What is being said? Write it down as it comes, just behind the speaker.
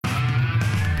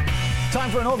Time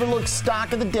for an overlooked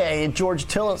stock of the day. George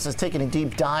Tillis is taking a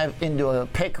deep dive into a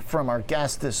pick from our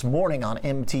guest this morning on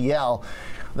MTL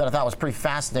that I thought was pretty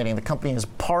fascinating. The company is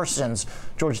Parsons.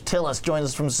 George Tillis joins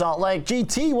us from Salt Lake.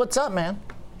 GT, what's up, man?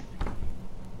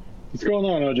 What's going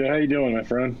on, OJ? How you doing, my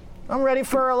friend? I'm ready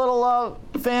for a little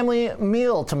family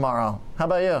meal tomorrow. How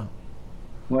about you?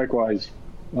 Likewise.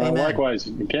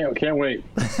 Likewise. Can't wait.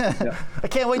 Yeah. I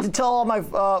can't wait to tell all my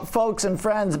folks and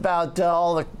friends about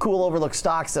all the cool overlooked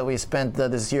stocks that we spent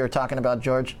this year talking about,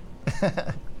 George.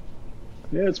 Yeah,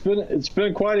 it's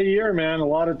been quite a year, man. A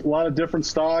lot of different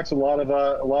stocks, a lot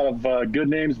of good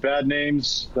names, bad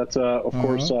names. That's of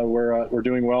course we're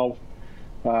doing well.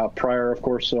 Prior, of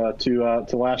course, to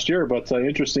last year, but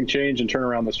interesting change and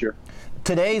turnaround this year.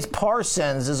 Today's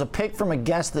Parsons is a pick from a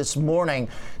guest this morning.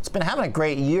 It's been having a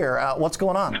great year. What's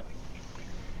going on?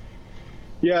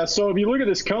 Yeah, so if you look at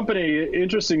this company,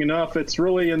 interesting enough, it's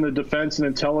really in the defense and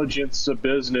intelligence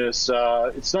business.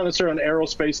 It's not necessarily an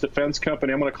aerospace defense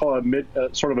company. I'm going to call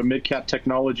it sort of a mid-cap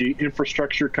technology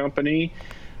infrastructure company.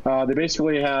 They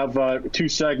basically have two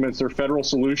segments. They're federal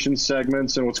solutions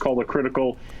segments and what's called a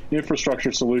critical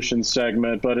infrastructure solutions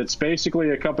segment. But it's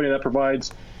basically a company that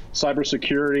provides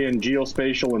cybersecurity and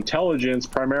geospatial intelligence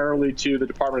primarily to the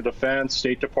Department of Defense,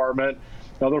 State Department,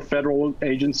 other federal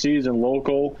agencies and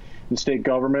local and state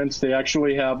governments. They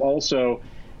actually have also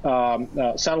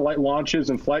satellite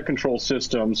launches and flight control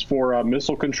systems for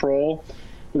missile control.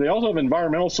 They also have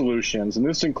environmental solutions, and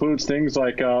this includes things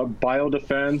like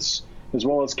biodefense, as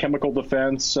well as chemical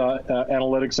defense,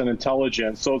 analytics, and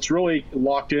intelligence. So it's really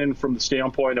locked in from the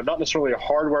standpoint of not necessarily a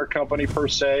hardware company per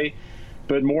se,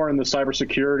 but more in the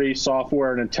cybersecurity,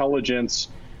 software, and intelligence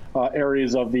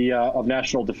areas of the of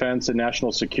national defense and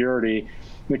national security.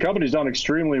 The company's done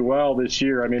extremely well this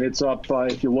year. I mean, it's up,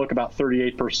 if you look, about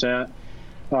 38%.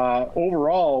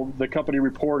 Overall, the company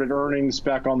reported earnings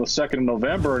back on the 2nd of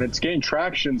November, and it's gained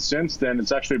traction since then.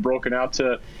 It's actually broken out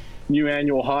to new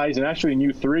annual highs and actually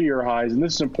new 3-year highs. And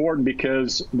this is important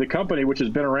because the company, which has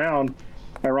been around,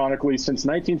 ironically, since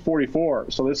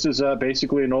 1944. So this is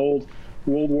basically an old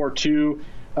World War II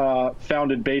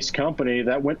founded based company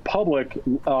that went public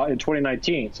in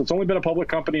 2019. So it's only been a public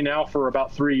company now for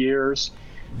about 3 years.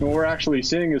 And what we're actually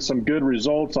seeing is some good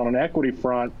results on an equity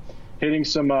front, hitting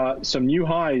some new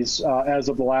highs as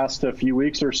of the last few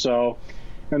weeks or so.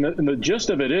 And the gist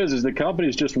of it is the company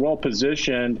is just well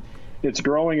positioned. It's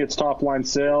growing its top line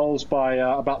sales by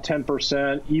about 10%.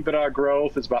 EBITDA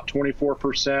growth is about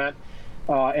 24%.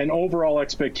 And overall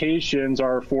expectations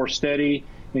are for steady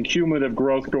and cumulative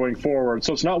growth going forward.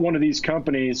 So it's not one of these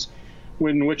companies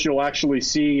in which you'll actually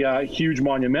see huge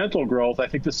monumental growth. I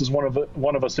think this is one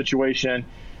of a situation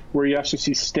where you actually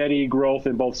see steady growth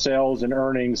in both sales and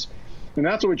earnings. And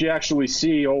that's what you actually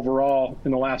see overall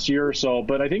in the last year or so.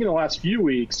 But I think in the last few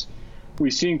weeks,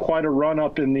 we've seen quite a run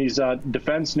up in these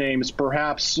defense names,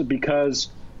 perhaps because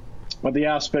of the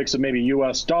aspects of maybe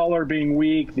U.S. dollar being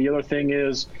weak. The other thing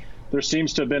is there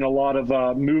seems to have been a lot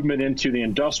of movement into the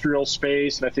industrial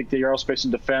space, and I think the aerospace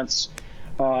and defense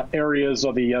areas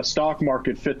of the stock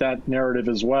market fit that narrative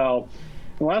as well.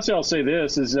 And lastly, I'll say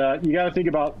this is you got to think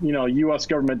about U.S.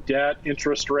 government debt,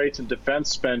 interest rates, and defense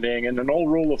spending. And an old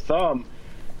rule of thumb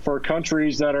for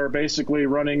countries that are basically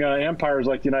running empires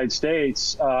like the United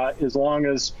States, as long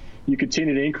as you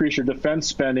continue to increase your defense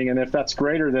spending, and if that's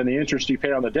greater than the interest you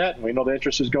pay on the debt, and we know the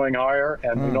interest is going higher,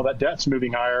 and we know that debt's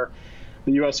moving higher,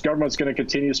 the U.S. government's going to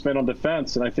continue to spend on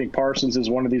defense, and I think Parsons is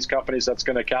one of these companies that's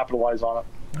going to capitalize on it.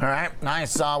 All right,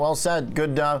 nice, well said.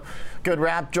 Good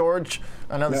wrap, George.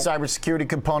 I know the cybersecurity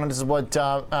component is what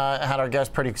had our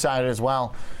guest pretty excited as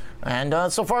well. And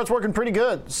so far, it's working pretty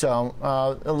good. So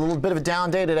a little bit of a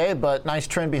down day today, but nice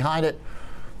trend behind it.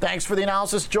 Thanks for the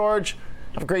analysis, George.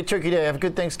 Have a great Turkey Day. Have a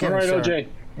good Thanksgiving, All right, sir. OJ.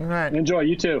 All right. Enjoy.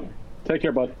 You too. Take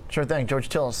care, bud. Sure thing. George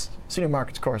Tillis, Senior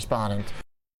Markets Correspondent.